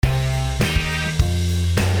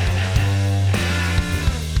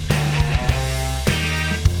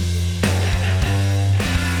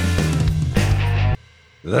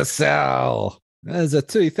The Cell is a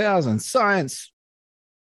 2000 science.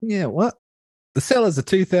 Yeah, what? The Cell is a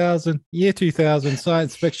 2000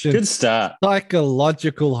 science fiction Good start.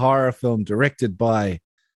 psychological horror film directed by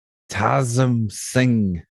Tazim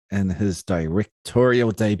Singh in his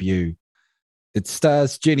directorial debut. It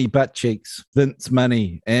stars Jenny Buttcheeks, Vince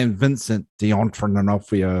Money, and Vincent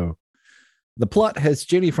D'Onofrio. The plot has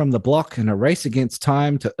Jenny from the block in a race against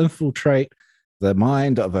time to infiltrate the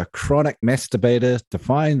mind of a chronic masturbator to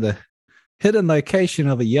find the hidden location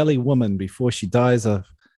of a yelly woman before she dies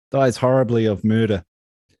horribly of murder.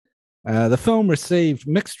 The film received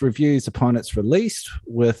mixed reviews upon its release,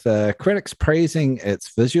 with critics praising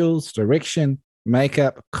its visuals, direction,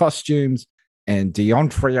 makeup, costumes, and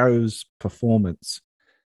D'Onofrio's performance.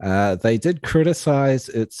 They did criticize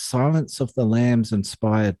its Silence of the Lambs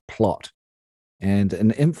inspired plot and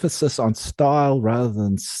an emphasis on style rather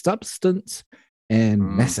than substance and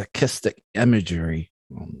masochistic imagery.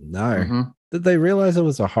 Oh, no. Mm-hmm. Did they realize it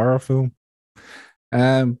was a horror film?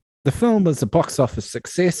 The film was a box office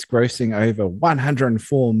success, grossing over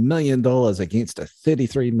 $104 million against a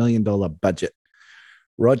 $33 million budget.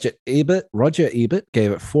 Roger Ebert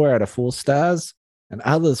gave it 4 out of 4 stars, and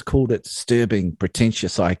others called it disturbing,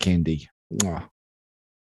 pretentious eye candy. Mwah.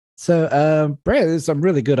 So, Brad, there's some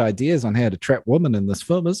really good ideas on how to trap women in this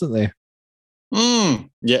film, isn't there?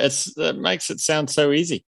 Yeah, it makes it sound so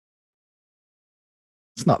easy.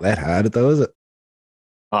 It's not that hard, though, is it?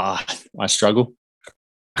 I struggle.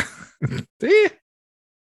 Do you?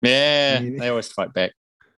 Yeah, they always fight back.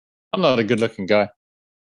 I'm not a good-looking guy.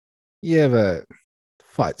 Yeah, but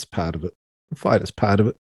fight's part of it. The fight is part of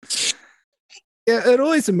it. Yeah, it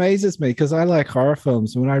always amazes me because I like horror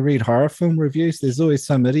films. When I read horror film reviews, there's always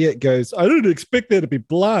some idiot goes, "I didn't expect there to be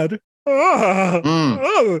blood."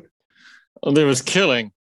 Oh, there was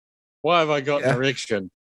killing. Why have I got an erection?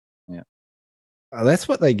 Yeah, that's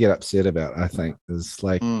what they get upset about. I think is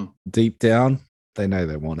like deep down, they know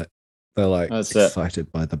they want it. They're like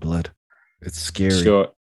excited by the blood. It's scary. Sure.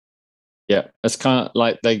 Yeah, it's kind of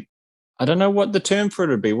like I don't know what the term for it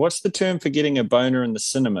would be. What's the term for getting a boner in the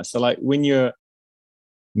cinema? So like when you're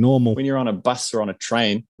on a bus or on a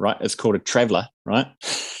train, right? It's called a traveler, right?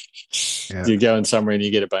 Yeah. You're going somewhere and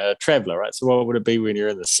you get a traveler, right? So what would it be when you're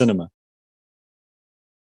in the cinema?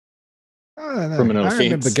 I don't know. I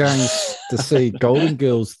remember going to see Golden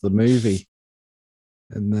Girls, the movie,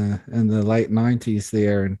 in the late 90s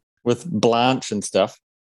there, and with Blanche and stuff.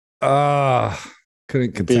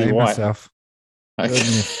 Couldn't contain myself.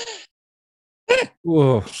 Okay.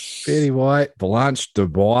 Whoa, Betty White, Blanche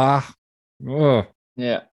Dubois. Oh.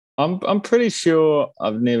 Yeah, I'm pretty sure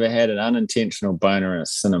I've never had an unintentional boner in a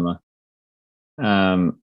cinema.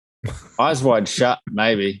 Eyes wide shut,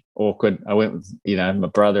 maybe awkward. I went with my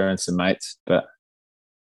brother and some mates, but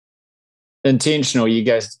intentional. You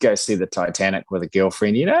go see the Titanic with a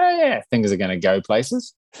girlfriend. Things are going to go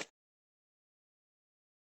places.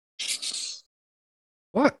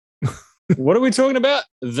 What? What are we talking about?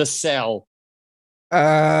 The Cell.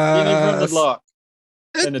 Jenny from the block.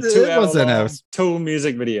 In a 2-hour Tool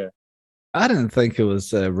music video. I didn't think it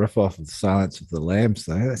was a riff-off of Silence of the Lambs,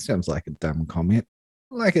 though. That sounds like a dumb comment.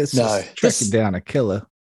 Like it's just tracking down a killer.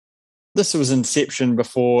 This was Inception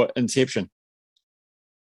before Inception.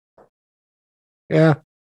 Yeah.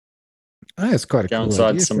 It's quite a Go cool inside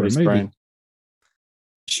idea somebody's for a movie. brain.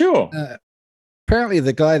 Sure. Apparently,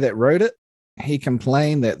 the guy that wrote it, he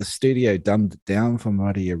complained that the studio dumbed it down from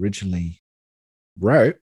what he originally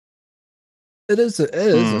wrote. It is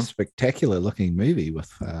a spectacular looking movie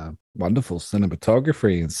with wonderful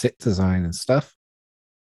cinematography and set design and stuff.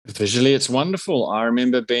 Visually, it's wonderful. I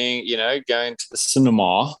remember being, going to the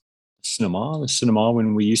cinema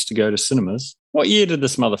when we used to go to cinemas. What year did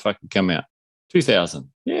this motherfucker come out? 2000.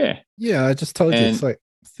 Yeah. Yeah, I just told you it's like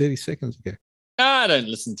 30 seconds ago. I don't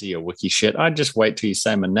listen to your wiki shit. I just wait till you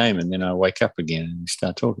say my name and then I wake up again and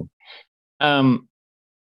start talking. Where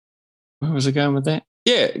was I going with that?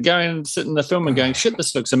 Yeah, going and sitting in the film and going, shit,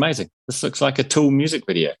 this looks amazing. This looks like a Tool music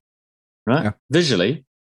video, right? Yeah. Visually,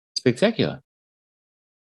 spectacular.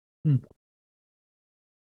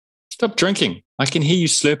 Stop drinking. I can hear you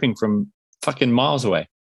slurping from fucking miles away.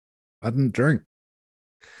 I didn't drink.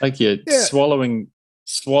 Like you're swallowing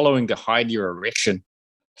to hide your erection.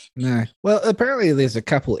 No. Well, apparently there's a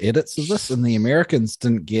couple edits of this, and the Americans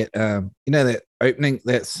didn't get,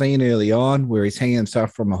 that scene early on where he's hanging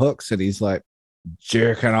himself from a hook, and he's like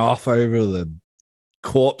jerking off over the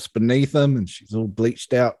corpse beneath him, and she's all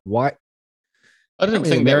bleached out white. I didn't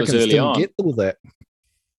think that was early on. Get all that.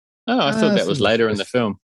 Oh, I thought that was later in the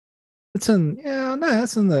film. It's in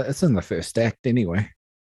the first act anyway.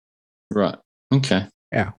 Right. Okay.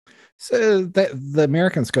 Yeah. So that the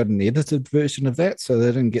Americans got an edited version of that, so they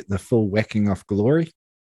didn't get the full whacking off glory.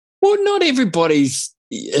 Well, not everybody's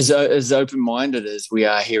as open-minded as we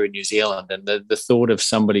are here in New Zealand, and the thought of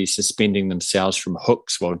somebody suspending themselves from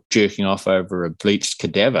hooks while jerking off over a bleached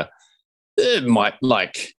cadaver, it might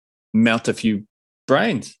like melt a few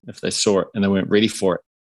brains if they saw it and they weren't ready for it.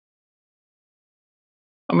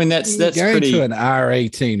 I mean, that's going pretty. To an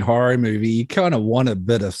R18 horror movie, you kind of want a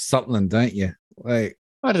bit of something, don't you? Like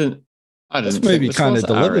I didn't. This movie kind of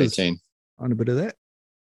delivers R18 on a bit of that.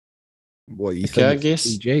 What you okay, think? I guess.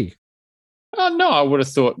 PG? Oh no, I would have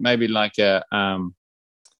thought maybe like a I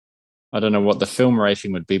don't know what the film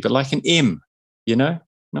rating would be, but like an M,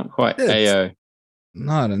 not quite AO.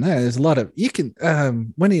 No, I don't know. There's a lot of you can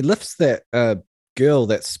when he lifts that girl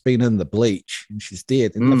that's been in the bleach and she's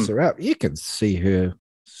dead and lifts her up, you can see her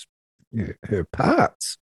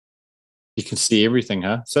parts. You can see everything,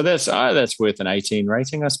 huh? So that's worth an 18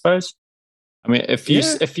 rating, I suppose. I mean, if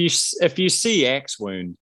you see axe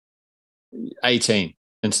wound, 18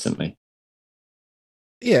 instantly.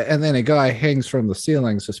 Yeah, and then a guy hangs from the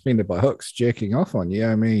ceiling suspended by hooks, jerking off on you.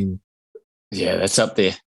 I mean, yeah, that's up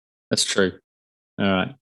there. That's true. All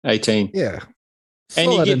right, 18. Yeah,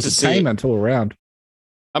 and you get entertainment all around.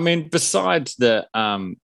 I mean, besides the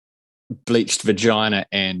bleached vagina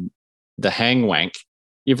and the hang wank,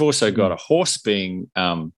 you've also got a horse being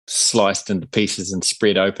sliced into pieces and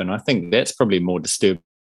spread open. I think that's probably more disturbing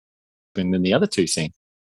than the other two scenes.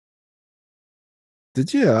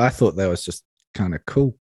 Did you? I thought that was just kind of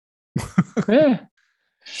cool. Yeah.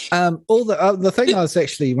 All the thing I was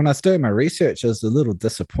actually, when I was doing my research, I was a little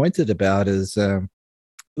disappointed about is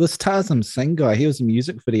this Tarzan Singh guy. He was a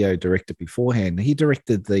music video director beforehand. He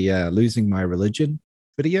directed the "Losing My Religion"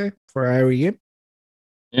 video for REM.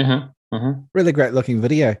 Really great looking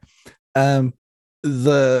video. I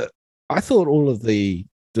thought all of the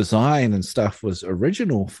design and stuff was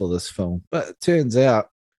original for this film, but it turns out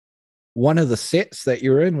one of the sets that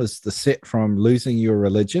you're in was the set from Losing Your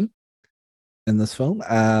Religion in this film.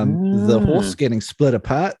 The horse getting split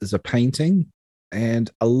apart is a painting,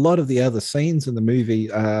 and a lot of the other scenes in the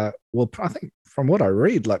movie I think from what I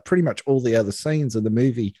read, like pretty much all the other scenes in the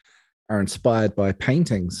movie are inspired by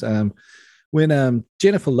paintings. When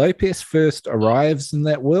Jennifer Lopez first arrives in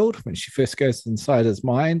that world, when she first goes inside his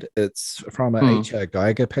mind, it's from a H.R.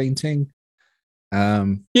 Geiger painting.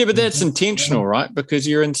 Yeah, but that's intentional, right? Because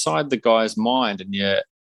you're inside the guy's mind, and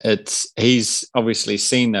he's obviously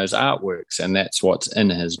seen those artworks, and that's what's in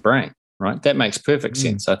his brain, right? That makes perfect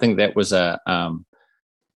sense. I think that was a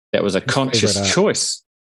conscious choice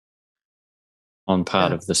on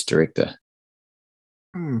part of this director.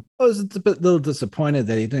 I was a little disappointed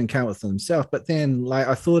that he didn't come with himself, but then like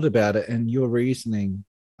I thought about it, and your reasoning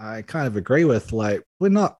I kind of agree with. Like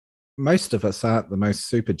most of us aren't the most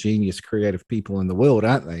super genius creative people in the world,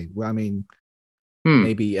 aren't they? Well, I mean,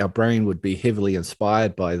 maybe our brain would be heavily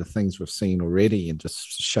inspired by the things we've seen already and just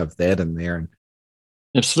shove that in there. And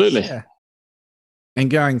absolutely. Yeah. And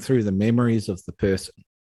going through the memories of the person,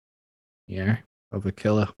 of a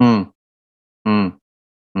killer.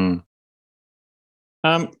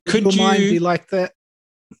 Could your mind be like that?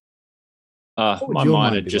 My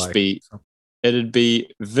mind would just be, it'd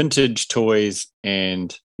be vintage toys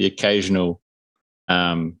and the occasional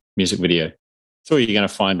music video. That's all you're going to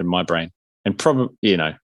find in my brain. And probably,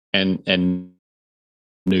 and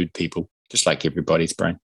nude people, just like everybody's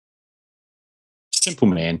brain. Simple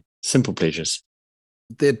man, simple pleasures.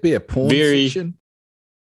 There'd be a porn section.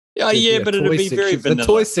 Yeah, but it'd be very vanilla. The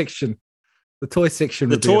toy section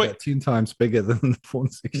would be about 10 times bigger than the porn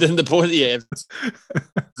section. Than the porn, yeah.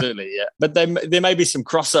 Absolutely, yeah. But there may be some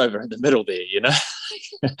crossover in the middle there,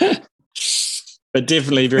 But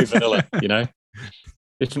definitely very vanilla,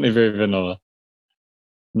 Definitely very vanilla.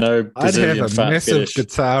 No Brazilian I'd have a massive fetish.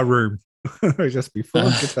 Guitar room. It'd just be full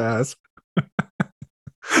of guitars.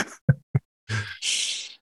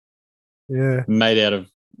 Yeah. Made out of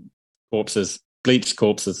corpses, bleached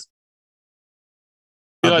corpses.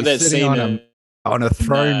 I feel like that scene on a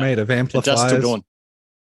throne made of amplifiers. Dusk Till Dawn.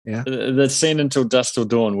 Yeah. The scene until Dusk Till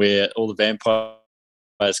Dawn where all the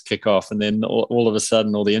vampires kick off and then all of a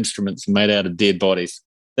sudden all the instruments are made out of dead bodies.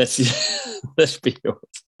 That's yours.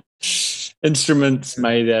 Instruments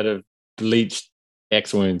made out of bleached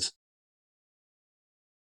axe wounds.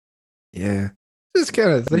 Yeah. Just kind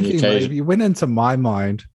of thinking, like, if you went into my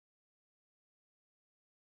mind,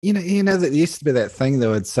 you know that there used to be that thing that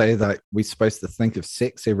would say that we're supposed to think of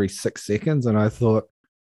sex every 6 seconds, and I thought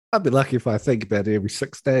I'd be lucky if I think about it every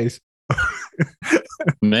 6 days.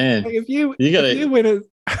 Man, like if you went into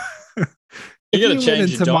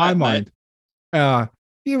change my mind,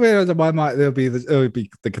 You know, there'll be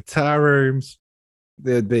the guitar rooms.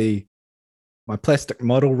 There'd be my plastic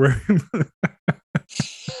model room.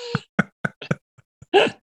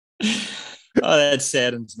 Oh, that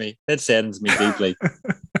saddens me. That saddens me deeply.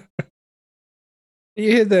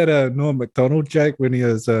 You heard that Norm Macdonald joke when he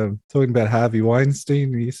was talking about Harvey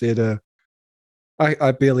Weinstein? He said,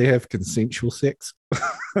 I barely have consensual sex.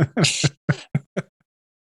 How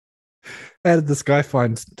did this guy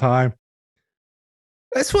find time?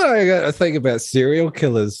 That's what I got to think about serial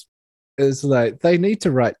killers is like they need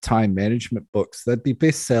to write time management books. They'd be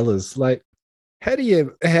bestsellers. Like, how do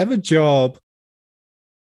you have a job,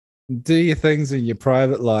 do your things in your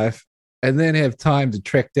private life, and then have time to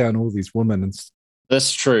track down all these women and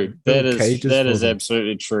that's true. That is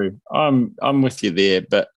absolutely true. I'm with you there,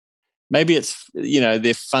 but maybe it's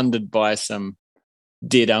they're funded by some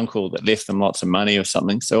dead uncle that left them lots of money or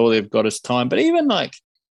something, so all they've got is time. But even like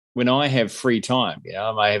when I have free time,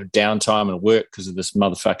 I may have downtime at work because of this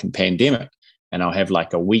motherfucking pandemic, and I'll have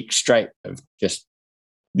like a week straight of just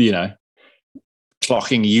clocking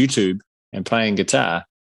YouTube and playing guitar.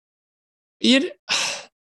 You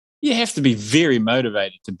have to be very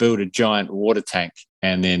motivated to build a giant water tank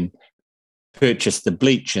and then purchase the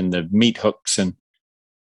bleach and the meat hooks, and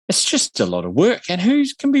it's just a lot of work. And who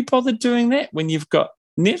can be bothered doing that when you've got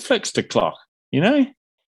Netflix to clock?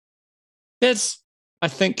 I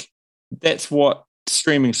think that's what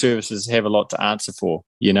streaming services have a lot to answer for.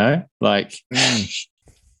 Like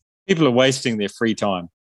people are wasting their free time.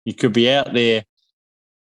 You could be out there.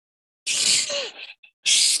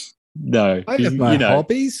 No, I have my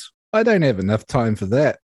hobbies. I don't have enough time for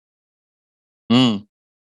that. Yeah.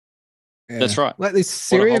 That's right. Like these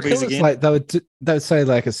serial killers, again? Like they would say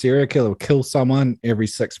like a serial killer will kill someone every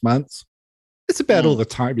 6 months. It's about all the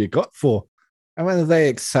time you got for. And whether they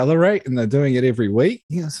accelerate and they're doing it every week,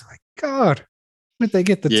 it's like, God, where'd they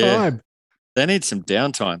get the time? They need some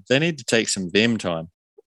downtime. They need to take some them time.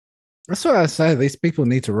 That's why I say these people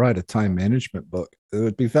need to write a time management book. It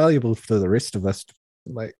would be valuable for the rest of us.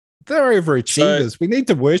 Like, they're overachievers. We need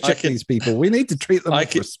to worship these people. We need to treat them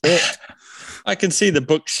with respect. I can see the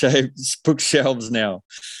bookshelves now.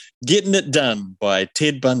 Getting It Done by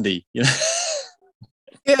Ted Bundy.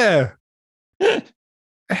 Yeah.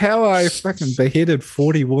 How I fucking beheaded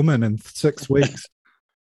 40 women in 6 weeks.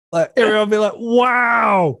 Like everyone be like,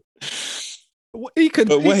 wow. He could,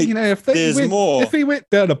 but wait, if he went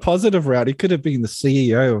down a positive route, he could have been the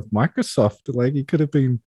CEO of Microsoft. Like he could have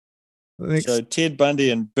been. So Ted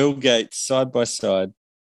Bundy and Bill Gates side by side.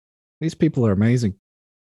 These people are amazing.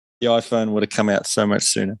 The iPhone would have come out so much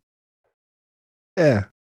sooner. Yeah.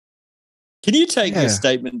 Can you take your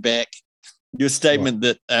statement back? Your statement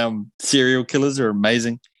that serial killers are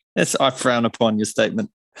amazing. I frown upon your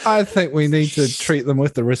statement. I think we need to treat them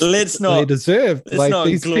with the respect they deserve. Like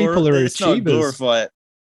these people are achievers. Not glorify it.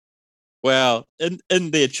 Well,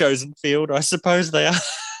 in their chosen field, I suppose they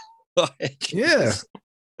are. Yeah.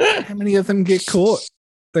 How many of them get caught?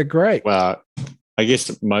 They're great. Well, I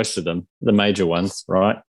guess most of them, the major ones,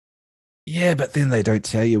 right? Yeah, but then they don't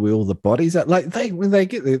tell you where all the bodies are. Like when they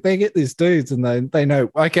get these dudes and they know,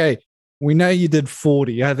 okay, we know you did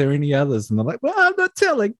 40. Are there any others? And they're like, well, I'm not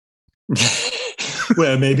telling.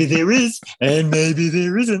 Well, maybe there is, and maybe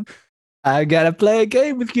there isn't. I gotta play a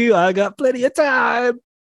game with you. I got plenty of time.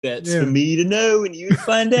 That's for me to know and you to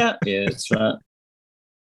find out. Yeah, that's right.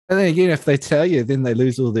 And then again, if they tell you, then they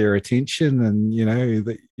lose all their attention, and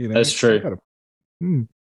that's true.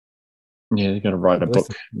 Yeah, you got to write a book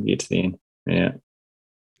and get to the end.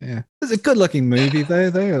 Yeah. It's a good-looking movie though.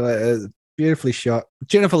 Like, beautifully shot.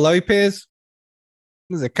 Jennifer Lopez.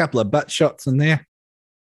 There's a couple of butt shots in there.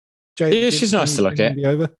 She's nice to look at.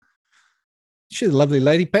 She's a lovely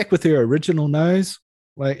lady, back with her original nose.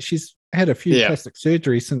 Like she's had a few plastic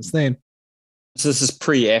surgeries since then. So this is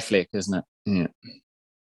pre-Affleck, isn't it?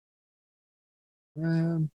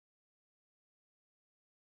 Yeah.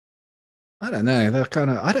 I don't know.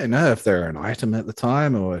 I don't know if they're an item at the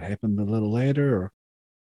time or it happened a little later. Or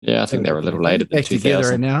I think they were a little later than 2000.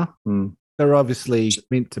 Together now. They're obviously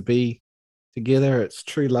meant to be together. It's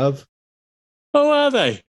true love. Oh, are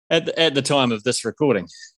they? At the time of this recording.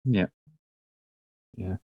 Yeah.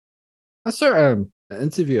 I saw an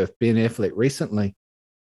interview with Ben Affleck recently,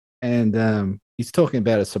 and he's talking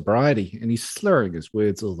about his sobriety, and he's slurring his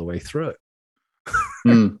words all the way through it.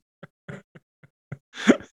 Oh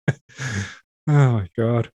my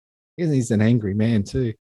God. He's an angry man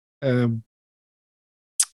too. Kind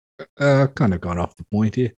of gone off the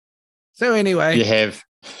point here. So anyway. You have.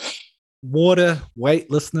 Water,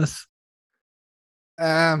 weightlessness.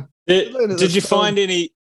 Did you find any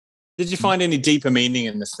deeper meaning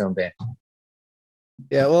in this film, Dan?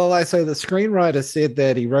 Yeah, well, I say the screenwriter said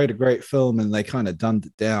that he wrote a great film and they kind of dumbed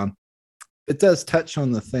it down. It does touch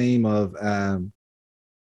on the theme of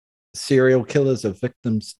serial killers are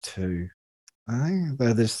victims too. I think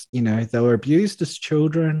there's, they were abused as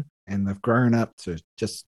children and they've grown up to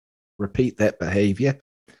just repeat that behavior.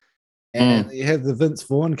 And you have the Vince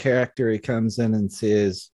Vaughn character. He comes in and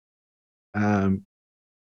says, um,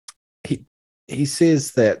 he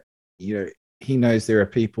says that he knows there are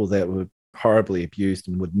people that were horribly abused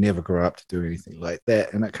and would never grow up to do anything like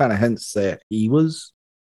that, and it kind of hints that he was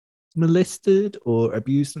molested or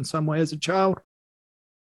abused in some way as a child.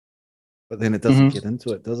 But then it doesn't get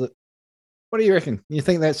into it, does it? What do you reckon? You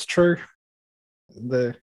think that's true?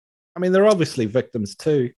 They're obviously victims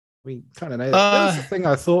too. We kind of know that. That was the thing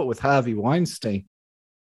I thought with Harvey Weinstein.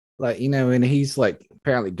 Like, when he's like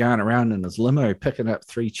apparently going around in his limo picking up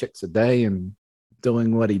 3 chicks a day and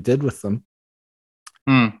doing what he did with them.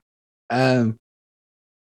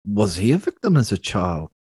 Was he a victim as a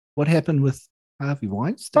child? What happened with Harvey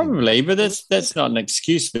Weinstein? Probably, but that's not an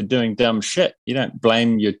excuse for doing dumb shit. You don't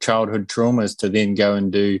blame your childhood traumas to then go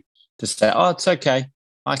and to say, oh, it's okay.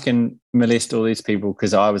 I can molest all these people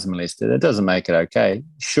because I was molested. It doesn't make it okay.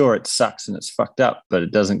 Sure, it sucks and it's fucked up, but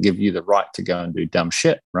it doesn't give you the right to go and do dumb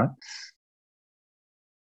shit, right?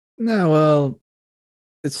 No, well,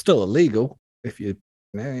 it's still illegal. If it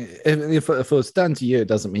was done to you, it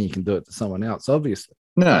doesn't mean you can do it to someone else, obviously.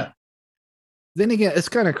 No. Then again, it's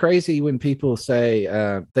kind of crazy when people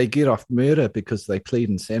say they get off murder because they plead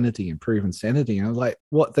insanity and prove insanity. And I'm like,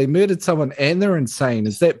 what? They murdered someone and they're insane.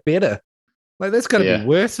 Is that better? Like, that's got to be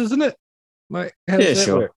worse, isn't it? Like, how does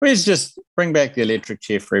that work? Let's just bring back the electric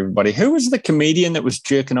chair for everybody. Who was the comedian that was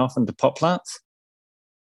jerking off into pot plants?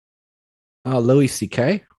 Oh, Louis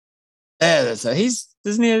C.K. Yeah, hasn't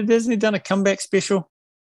he done a comeback special?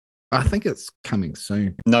 I think it's coming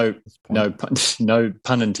soon. No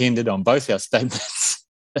pun intended on both our statements.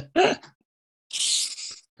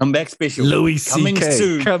 Comeback special. Louis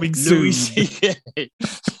C.K. Coming soon. Louis C.K.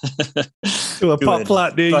 To a pot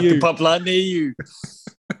plant near you. To a pot plant near you.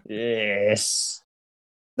 Yes.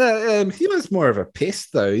 No, he was more of a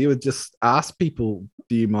pest, though. He would just ask people,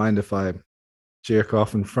 do you mind if I jerk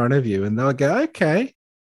off in front of you? And they'll go, okay.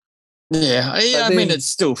 Yeah, it's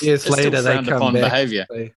still years later they come back. Behavior.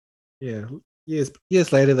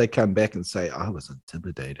 Years later they come back and say, I was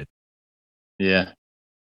intimidated. Yeah.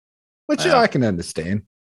 Which I can understand.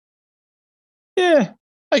 Yeah,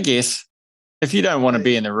 I guess. If you don't want to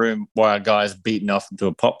be in the room while a guy's beating off into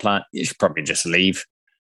a pot plant, you should probably just leave,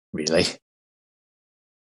 really.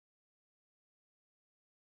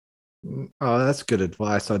 Oh, that's good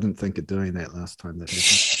advice. I didn't think of doing that last time that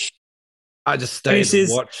happened. I just stayed and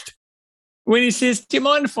watched. When he says, do you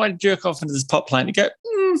mind if I jerk off into this pot plant? You go,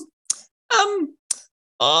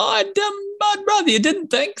 I'd rather you didn't,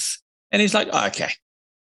 thanks. And he's like, oh, okay.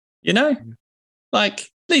 Like, at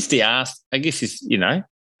least he asked. I guess he's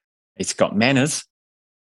got manners.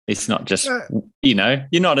 It's not just,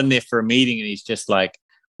 you're not in there for a meeting and he's just like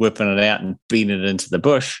whipping it out and beating it into the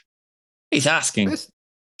bush. He's asking, do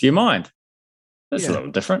you mind? That's a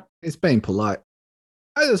little different. It's being polite.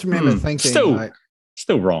 I just remember thinking,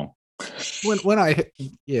 still wrong. When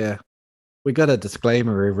we got a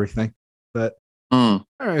disclaimer everything, but I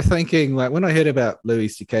remember thinking, like, when I heard about Louis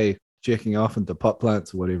C.K. jerking off into pot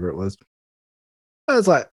plants or whatever it was, I was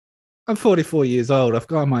like, I'm 44 years old. I've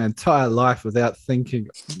gone my entire life without thinking,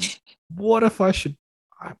 what if I should?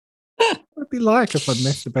 What would it be like if I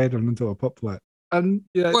masturbated into a pot plant? And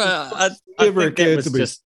I think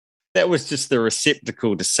that was just the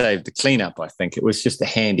receptacle to save the cleanup. I think it was just a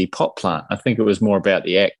handy pot plant. I think it was more about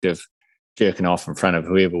the act of jerking off in front of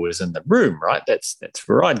whoever was in the room, right? That's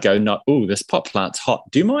where I'd go, not, oh, this pot plant's hot.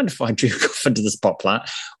 Do you mind if I jerk off into this pot plant?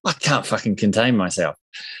 I can't fucking contain myself.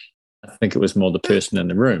 I think it was more the person in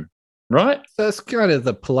the room, right? So it's kind of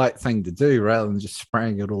the polite thing to do rather than just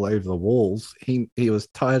spraying it all over the walls. He was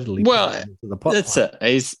totally into the pot plant.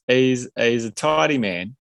 It. He's a tidy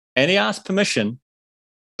man and he asked permission,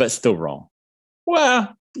 but still wrong.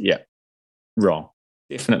 Well, yeah, wrong.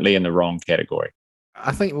 Definitely in the wrong category.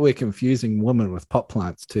 I think we're confusing women with pot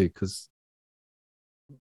plants too, because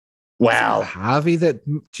Harvey that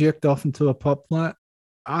jerked off into a pot plant.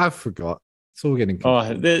 I forgot. It's all getting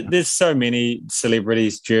confusing. There's so many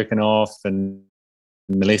celebrities jerking off and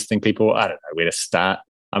molesting people. I don't know where to start.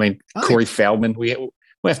 I mean, Corey Feldman. We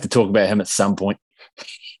have to talk about him at some point.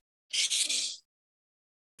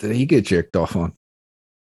 Did he get jerked off on?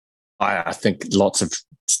 I think lots of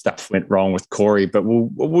stuff went wrong with Corey, but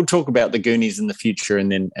we'll talk about the Goonies in the future,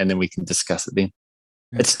 and then we can discuss it then.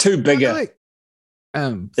 Yeah. It's too big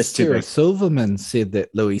It's too Sarah big. Silverman said that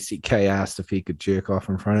Louis C.K. asked if he could jerk off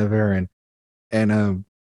in front of her,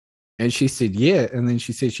 and she said yeah, and then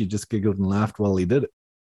she said she just giggled and laughed while he did it.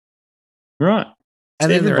 Right. And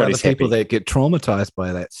So then there are other everybody's people happy. that get traumatized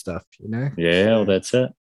by that stuff, you know. Yeah, well, that's it.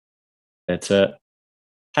 That's it.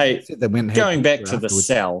 Hey, They went and had going back pizza to the afterwards.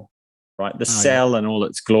 cell, right? The Oh yeah. cell in all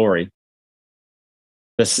its glory.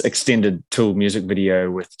 This extended Tool music video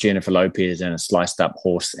with Jennifer Lopez and a sliced up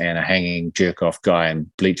horse and a hanging jerk off guy and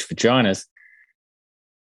bleached vaginas.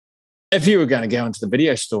 If you were going to go into the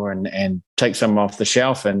video store and take some off the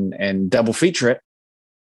shelf and double feature it,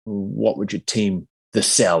 what would you team the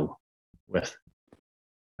cell with?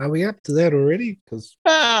 Are we up to that already? Because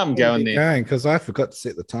I'm going there. Going because I forgot to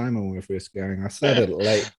set the timer when we were first going. I started it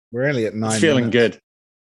late. We're only at 9 minutes. It's feeling good.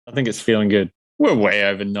 I think it's feeling good. We're way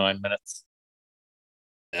over 9 minutes.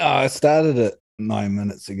 Oh, I started it 9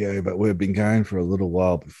 minutes ago, but we've been going for a little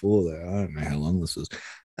while before that. I don't know how long this is.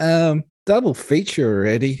 Double feature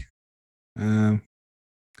already. I'm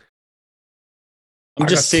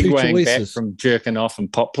just segueing back from jerking off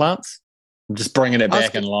and pot plants. I'm just bringing it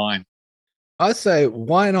back in line. I say,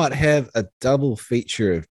 why not have a double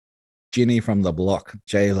feature of Jenny from the Block,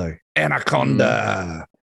 J-Lo, Anaconda?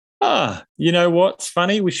 You know what's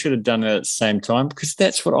funny? We should have done it at the same time because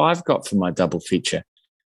that's what I've got for my double feature.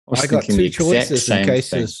 I got two choices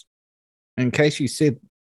in case you said,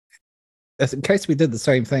 in case we did the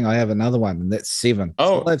same thing, I have another one, and that's 7.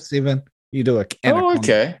 Oh, so I have 7. You do a Anaconda. Oh,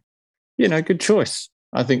 okay. Good choice.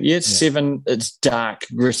 I think, 7, it's dark,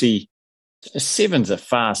 gritty. 7's a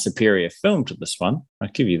far superior film to this one. I'll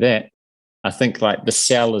give you that. I think like The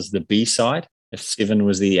Cell is the B side if 7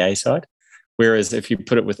 was the A side. Whereas if you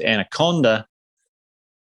put it with Anaconda,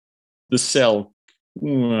 The Cell,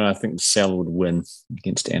 I think The Cell would win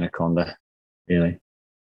against Anaconda, really.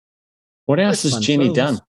 What else has Jenny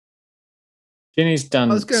done? Jenny's done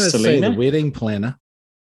I was going to say The Wedding Planner.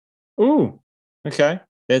 Ooh, okay.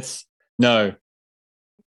 No.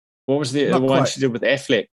 What was the one she did with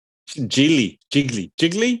Affleck? Jiggly.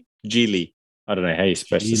 I don't know how you're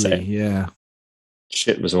supposed to say it. Yeah.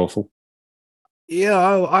 Shit was awful. Yeah,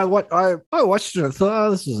 I watched it and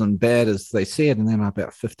thought, this isn't bad as they said. And then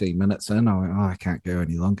about 15 minutes in, I went, I can't go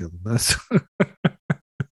any longer than this.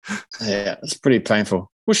 Yeah, it's pretty painful.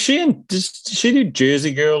 Was did she do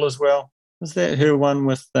Jersey Girl as well? Was that her one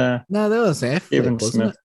with No, that was Affleck, Kevin wasn't Smith?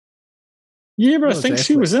 It? Yeah, but I think Affleck.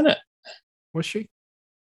 She was in it. Was she?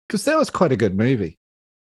 Because that was quite a good movie.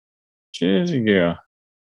 Jersey Girl.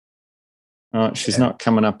 Oh, she's not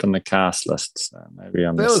coming up in the cast list, so maybe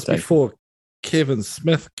I'm mistaken. That was before Kevin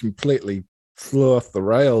Smith completely flew off the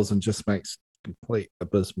rails and just makes complete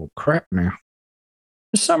abysmal crap now.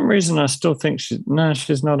 For some reason, I still think she's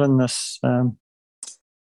not in this.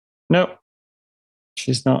 Nope,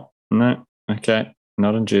 she's not. No, okay,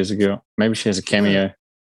 not in Jersey Girl. Maybe she has a cameo. Yeah.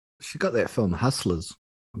 She got that film Hustlers.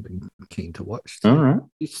 I've been keen to watch. All right,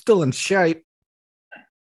 she's still in shape.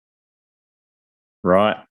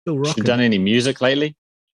 Right. She done any music lately?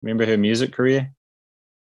 Remember her music career?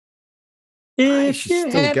 Hey, she's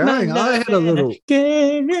still going. I had a little. Is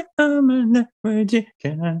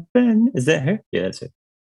that her? Yeah, that's it.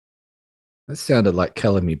 That sounded like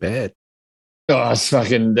Color Me Bad. Oh,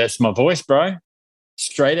 that's my voice, bro.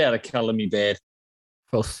 Straight out of Color Me Bad.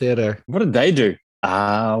 Falsetto. What did they do?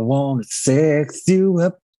 I want to sex you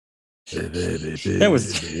up. That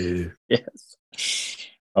was, yes.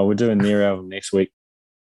 Oh, we're doing their album next week.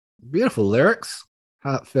 Beautiful lyrics,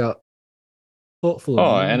 heartfelt, thoughtful.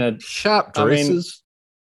 And sharp dresses,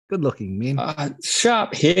 good-looking men.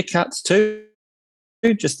 Sharp haircuts too,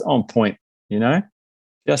 just on point.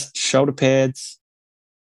 Just shoulder pads.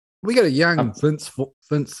 We got a young Vince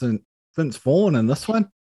Vaughn in this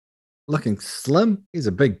one, looking slim. He's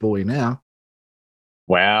a big boy now.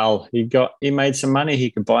 Wow, he made some money.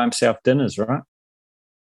 He could buy himself dinners, right?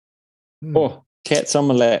 Oh, cats on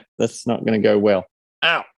my lap. That's not going to go well.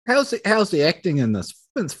 Ow. How's the acting in this?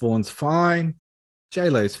 Vince Vaughn's fine.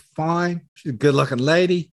 J-Lo's fine. She's a good-looking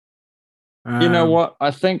lady. You know what? I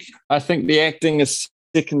think the acting is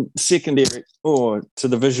secondary to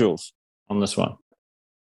the visuals on this one.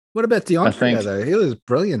 What about DeAndre, though? He was a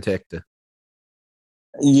brilliant actor.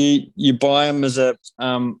 You buy him as a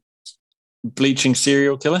bleaching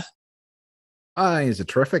serial killer? I think he's a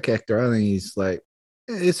terrific actor. I think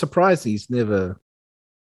it's surprising he's never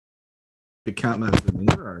become a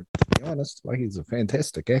hero, to be honest. He's a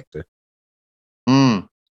fantastic actor.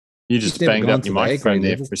 You just banged up your microphone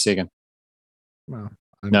there for a second. Well,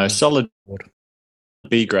 no, solid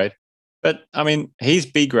B grade. But, I mean, he's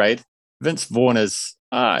B grade. Vince Vaughn is,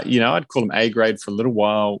 I'd call him A grade for a little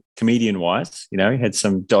while, comedian-wise. He had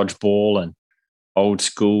some dodgeball and old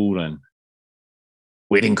school and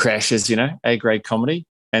Wedding Crashers, A-grade comedy.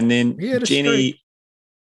 And then Jenny,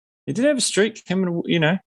 he did have a streak. Him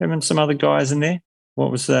and some other guys in there.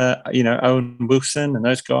 What was Owen Wilson and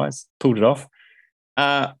those guys pulled it off.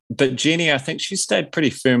 But Jenny, I think she stayed pretty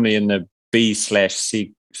firmly in the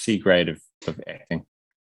B/C grade of acting.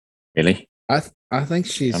 Really, I think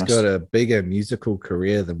she's got a bigger musical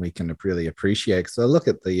career than we can really appreciate. So look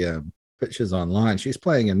at the pictures online. She's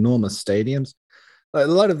playing enormous stadiums. Like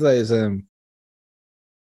a lot of those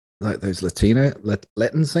like those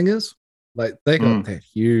Latin singers, like they got that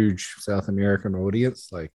huge South American audience.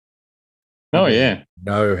 Like,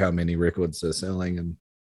 know how many records they're selling and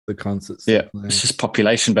the concerts. Yeah, it's just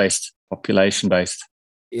population based.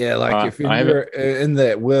 Yeah, like if you're in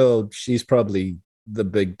that world, she's probably the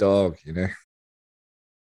big dog,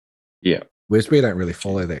 Yeah. Whereas we don't really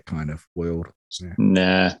follow that kind of world. Yeah.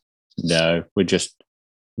 Nah, no, we're just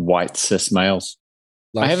white cis males.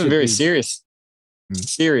 Like I have a very serious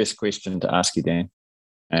question to ask you, Dan.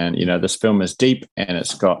 And this film is deep, and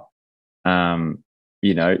it's got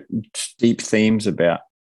deep themes about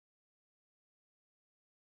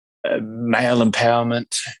male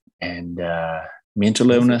empowerment and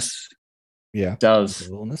mental illness. Yeah, it does.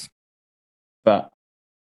 Mental illness. But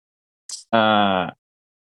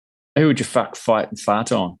who would you fight and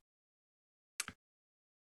fart on?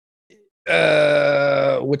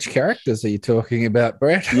 Which characters are you talking about,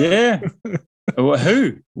 Brad? Yeah.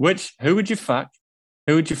 Who? Who would you fuck?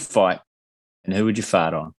 Who would you fight? And who would you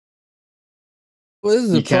fart on? Well, this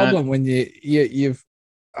is a problem when you've.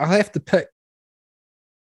 I'll have to pick.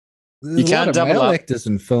 There's a lot of male actors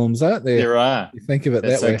in films, aren't there? There are. You think of it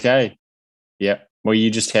that way. That's okay. Yeah. Well, you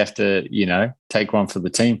just have to, take one for the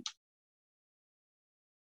team.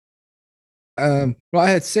 Well, I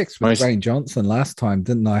had sex with Dwayne Johnson last time,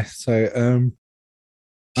 didn't I? So I'm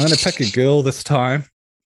going to pick a girl this time.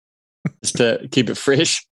 Just to keep it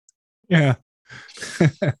fresh? Yeah.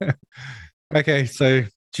 Okay, so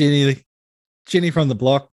Jenny from the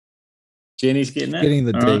block. Jenny's getting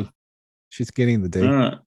the D. Right. She's getting the D. All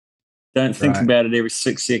right. Don't think about it every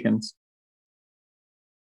 6 seconds.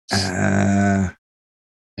 Who are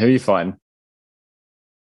you fighting?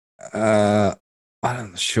 I'm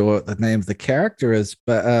not sure what the name of the character is,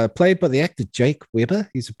 but played by the actor Jake Weber.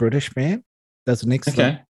 He's a British man. Does an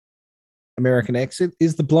excellent American accent.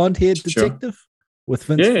 Is the blonde-haired detective with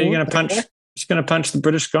Vince Vaughn. You're going to punch. Just going to punch the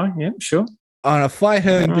British guy. Yeah, sure. I'm going to fight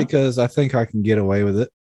him because I think I can get away with it.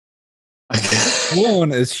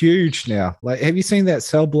 Vaughn is huge now. Like, have you seen that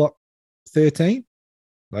Cell Block 13?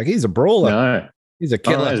 Like, he's a brawler. No, he's a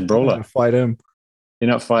killer. He's a brawler. I'm fight him.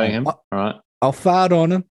 You're not fighting him. All right. I'll fart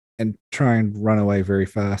on him and try and run away very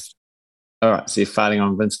fast. All right. So you're farting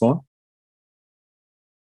on Vince Vaughn?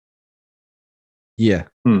 Yeah.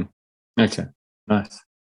 Okay. Nice.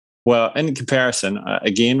 Well, in comparison,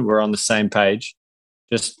 again, we're on the same page.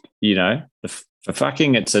 Just, for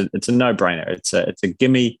fucking, it's a no-brainer. It's a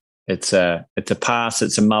gimme. It's a pass.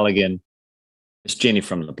 It's a mulligan. It's Jenny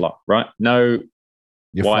from the block, right? No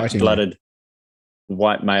white-blooded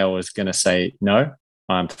white male is going to say no.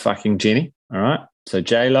 I'm fucking Jenny. All right. So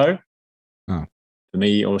J-Lo, for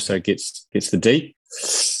me, also gets the D.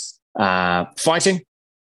 Fighting,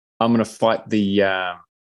 I'm going to fight the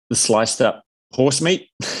sliced up horse meat,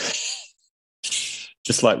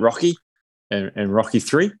 just like Rocky and Rocky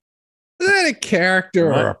 3. Is that a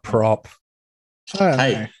character or a prop?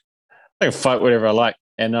 I can fight whatever I like,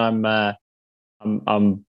 and I'm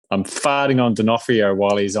farting on D'Onofrio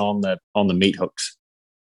while he's on the meat hooks.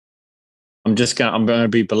 I'm going to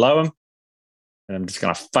be below him, and I'm just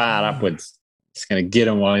going to fart upwards. Just going to get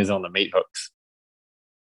him while he's on the meat hooks.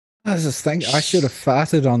 I was just thinking I should have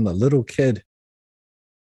farted on the little kid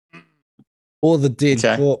or the dead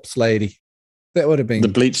corpse lady. That would have been the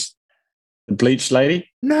bleached lady.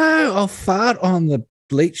 No, I'll fart on the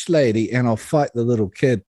bleached lady and I'll fight the little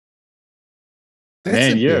kid.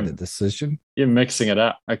 That's a better decision. You're mixing it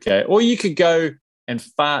up. Okay. Or you could go and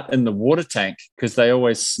fart in the water tank because they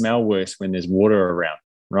always smell worse when there's water around,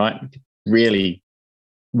 right? Really,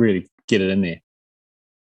 really get it in there.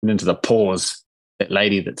 And into the pores, that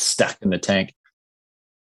lady that's stuck in the tank.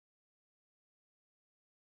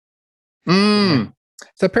 So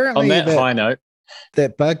apparently on that high note,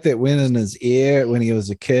 that bug that went in his ear when he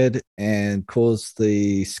was a kid and caused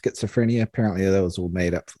the schizophrenia, apparently that was all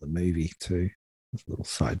made up for the movie too. That's a little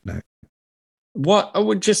side note.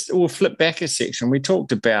 We'll flip back a section. We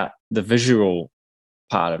talked about the visual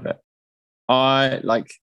part of it. I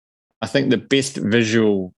think the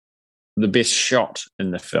best shot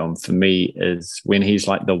in the film for me is when he's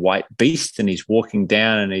like the white beast and he's walking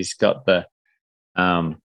down and he's got the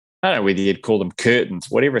I don't know whether you'd call them curtains,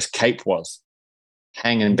 whatever his cape was,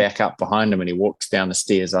 hanging back up behind him, and he walks down the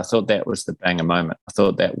stairs. I thought that was the banger moment. I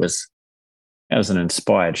thought that was an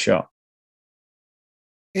inspired shot.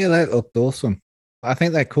 Yeah, that looked awesome. I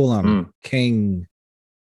think they call him King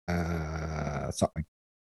something.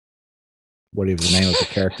 Whatever the name of the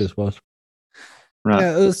characters was. Right.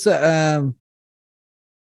 Yeah, it was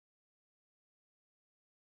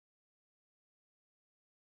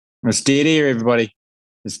it's dead air, everybody.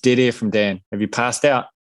 It's dead air from Dan. Have you passed out?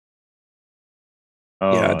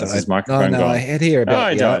 Oh, yeah, is his microphone gone? I had here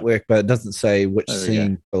about the died. artwork, but it doesn't say which There we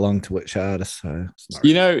scene belonged to which artist. So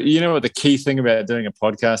you know what the key thing about doing a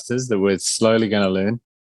podcast is that we're slowly going to learn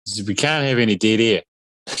is we can't have any dead air.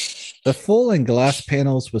 The falling glass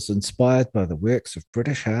panels was inspired by the works of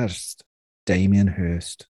British artist Damien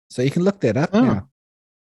Hirst. So you can look that up now.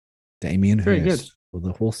 Damien Hirst. With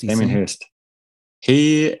the horsey Damien scene. Hirst.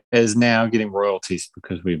 He is now getting royalties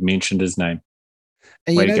because we've mentioned his name.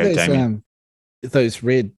 And Way you know to go, Damien. those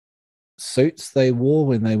red suits they wore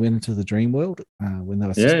when they went into the dream world, when they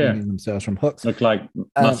were suspending themselves from hooks. Look like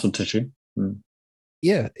muscle tissue.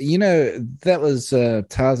 Yeah, you know, that was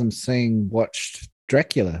Tarzan Singh watched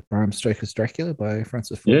Dracula, Bram Stoker's Dracula by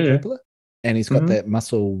Francis Ford Coppola. And he's got that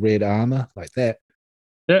muscle red armor like that.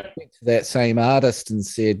 Yeah. Went to that same artist and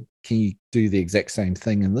said, can you do the exact same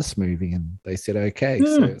thing in this movie? And they said, okay.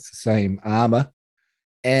 So it's the same armor.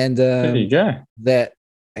 And there you go. That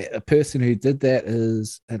a person who did that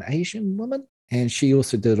is an Asian woman. And she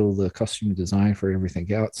also did all the costume design for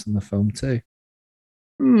everything else in the film too.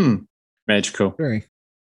 Magical. It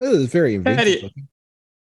was very inventive looking.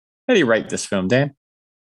 How do you rate this film, Dan?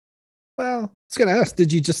 Well, I was going to ask,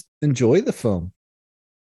 did you just enjoy the film?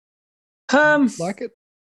 Like it?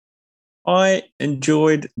 I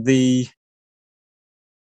enjoyed the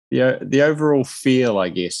overall feel, I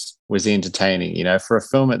guess, was entertaining. You know, for a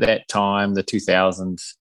film at that time, the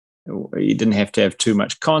 2000s, you didn't have to have too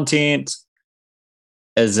much content.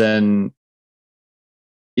 As in,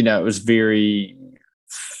 you know, it was very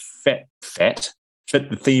fit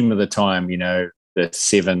the theme of the time. You know, the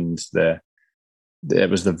sevens, it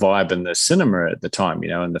was the vibe in the cinema at the time. You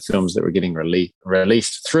know, and the films that were getting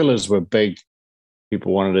released, thrillers were big.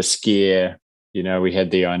 People wanted to scare. You know, we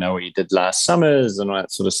had the I Know What You Did Last Summers and all that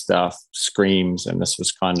sort of stuff, screams, and this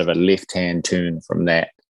was kind of a left-hand turn from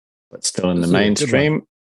that, but still in the mainstream.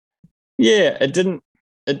 Yeah, it didn't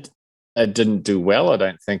do well, I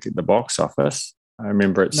don't think, at the box office. I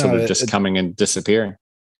remember it sort of just coming and disappearing.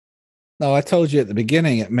 No, I told you at the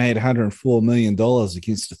beginning it made $104 million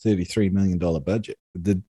against a $33 million budget.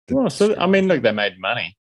 I mean, look, they made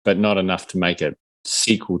money, but not enough to make a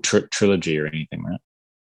sequel trilogy or anything, right?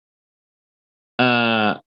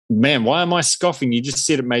 Man, why am I scoffing? You just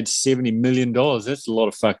said it made $70 million. That's a lot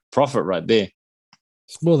of fucking profit right there.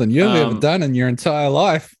 It's more than you've ever done in your entire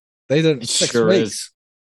life. They did it in 6 weeks. Is.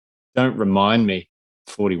 Don't remind me.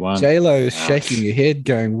 41. J-Lo is shaking her head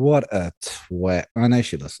going, what a twat. I know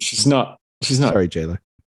she listens. She's not. Sorry, J-Lo.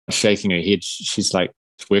 Shaking her head. She's like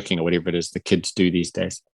twerking or whatever it is the kids do these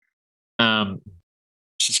days.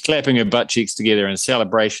 She's clapping her butt cheeks together in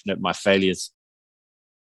celebration at my failures.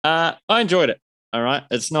 I enjoyed it. All right.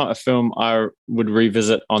 It's not a film I would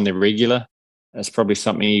revisit on the regular. It's probably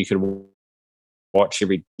something you could watch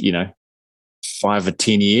every, 5 or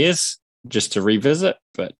 10 years just to revisit.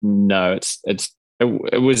 But no,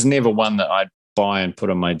 it was never one that I'd buy and put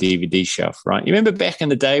on my DVD shelf, right? You remember back in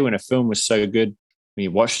the day when a film was so good, when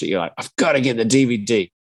you watched it, you're like, I've got to get the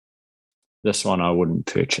DVD. This one I wouldn't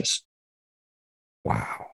purchase.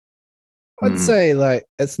 Wow. I'd say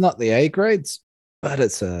it's not the A grades, but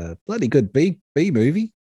it's a bloody good B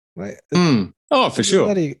movie. For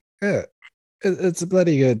sure. It's a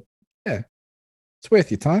bloody good. Yeah, it's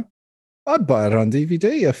worth your time. I'd buy it on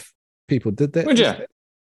DVD if people did that.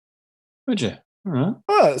 Would you? All right.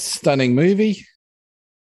 Oh, it's a stunning movie.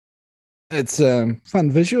 It's fun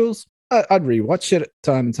visuals. I'd rewatch it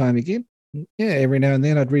time and time again. Yeah, every now and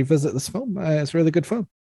then I'd revisit this film. It's really good fun.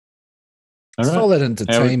 All right. Solid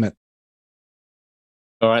entertainment.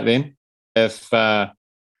 All right then.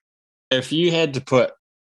 If you had to put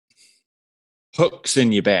hooks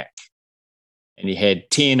in your back and you had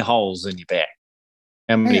 10 holes in your back,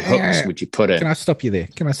 how many hooks would you put in? Can I stop you there?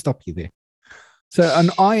 So on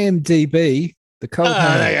IMDb, the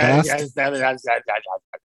cold-hearted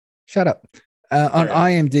Shut up. On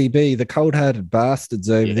IMDb, the cold-hearted bastards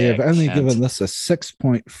over there have only given this a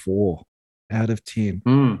 6.4 out of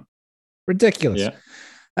 10. Ridiculous.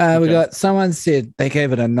 Yeah. We got someone said they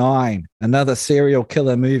gave it a 9. Another serial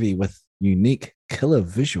killer movie with unique killer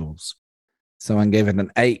visuals. Someone gave it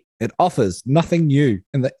an 8. It offers nothing new.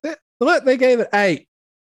 And they gave it 8.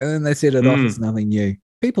 and then they set it off as nothing new.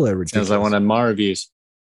 People are ridiculous. Sounds like one of my reviews.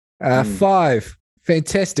 5,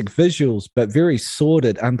 fantastic visuals, but very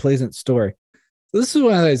sordid, unpleasant story. This is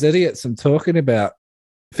one of those idiots I'm talking about.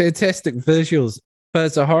 Fantastic visuals, but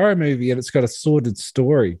it's a horror movie and it's got a sordid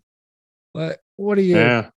story. Like, what do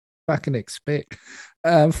you fucking expect?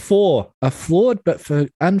 4, a flawed but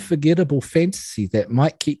unforgettable fantasy that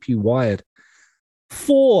might keep you wired.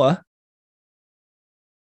 4.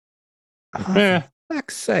 For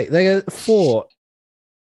fuck's sake. They are 4,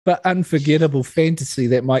 but unforgettable fantasy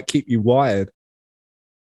that might keep you wired.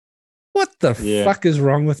 What the fuck is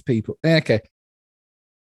wrong with people? Okay.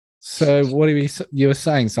 So what are you were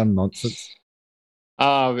saying some nonsense?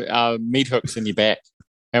 Meat hooks in your back.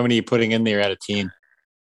 How many are you putting in there out of 10?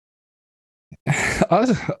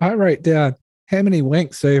 I wrote down, how many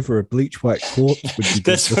wanks over a bleach white corpse would you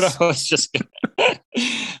That's what I was just I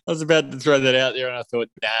was about to throw that out there and I thought,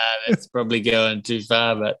 nah, that's probably going too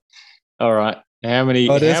far, but all right. How many?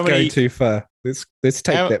 Oh, that's going too far. Let's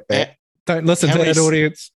take that back. Don't listen to that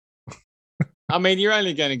audience. I mean, you're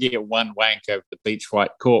only going to get one wank over the bleach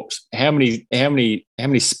white corpse. How many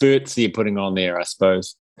spurts are you putting on there, I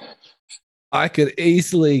suppose? I could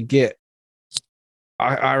easily get,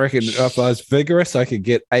 I reckon if I was vigorous, I could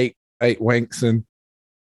get eight wanks in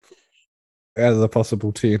out of the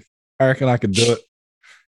possible 10. I reckon I could do it.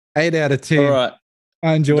 8 out of 10. All right.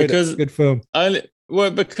 I enjoyed it. Good film.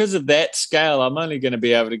 Because of that scale, I'm only going to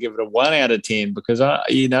be able to give it a 1 out of 10 because I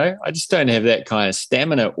just don't have that kind of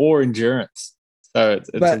stamina or endurance. So it's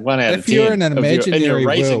a 1 out of 10. If you're in an imaginary in your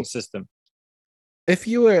rating world, system, if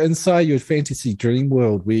you were inside your fantasy dream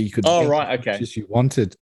world where you could as you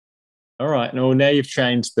wanted. All right. Well, now you've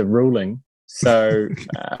changed the ruling. So,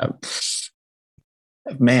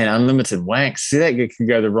 man, unlimited wanks. See, that could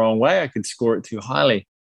go the wrong way. I could score it too highly.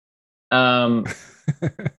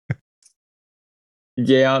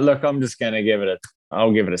 Yeah, look, I'm just going to give it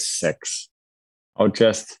I'll give it a 6. I'll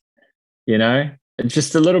just,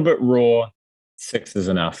 just a little bit raw. 6 is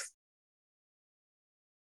enough.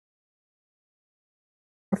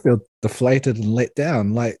 I feel deflated and let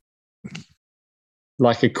down, like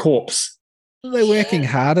a corpse. Are they working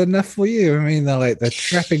hard enough for you? I mean, they're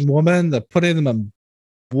trapping women, they're putting them in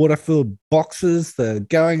water-filled boxes, they're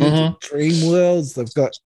going into dream worlds, they've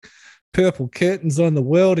got purple curtains on the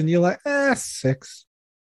world, and you're like, 6.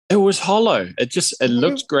 It was hollow. It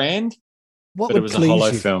looked grand, but it was a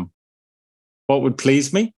hollow film. What would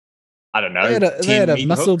please me? I don't know. They had a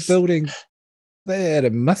muscle building. They had a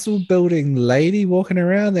muscle building lady walking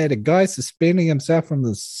around. They had a guy suspending himself from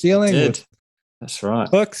the ceiling. That's right.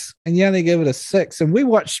 Hooks, and you only give it a 6. And we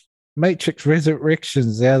watched Matrix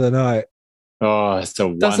Resurrections the other night. Oh, it's the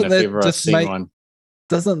one if ever I've seen one.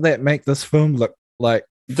 Doesn't that make this film look like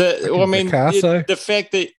the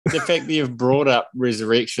fact that you've brought up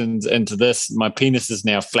Resurrections into this, my penis is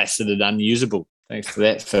now flaccid and unusable thanks to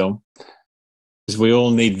that film. Because we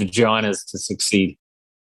all need vaginas to succeed.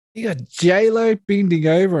 You got J-Lo bending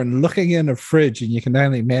over and looking in a fridge, and you can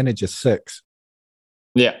only manage a 6.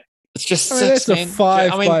 Yeah, it's just 6. That's a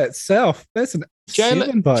 5 by itself. That's an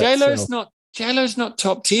 7 by itself. J-Lo's not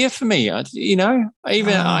top tier for me. I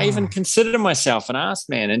even consider myself an ass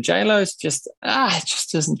man, and J-Lo's just it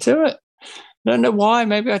just doesn't do it. I don't know why.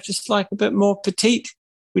 Maybe I just like a bit more petite.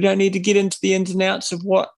 We don't need to get into the ins and outs of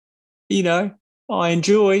what I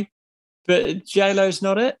enjoy, but J-Lo's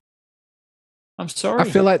not it. I'm sorry. I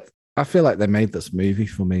feel like they made this movie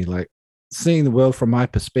for me, like seeing the world from my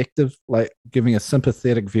perspective, like giving a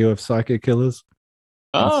sympathetic view of psycho killers.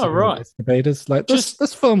 Oh, right. Masturbators. Like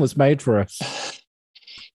this film was made for us.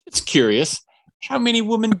 It's curious. How many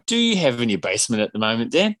women do you have in your basement at the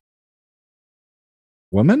moment, Dan?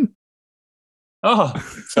 Women? Oh,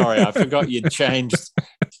 sorry. I forgot you'd changed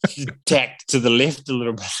tacked to the left a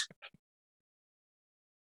little bit.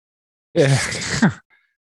 Yeah.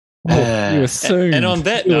 You assumed. And on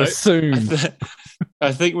that note,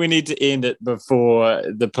 I think we need to end it before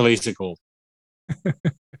the police are called.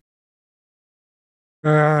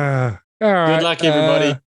 All right. Good luck,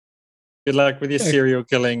 everybody. Good luck with your serial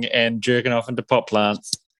killing and jerking off into pot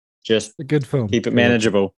plants. Just a good film. Keep it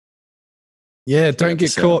manageable. Yeah, don't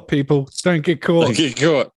get caught, people. Don't get caught. Don't get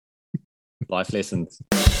caught. Life lessons.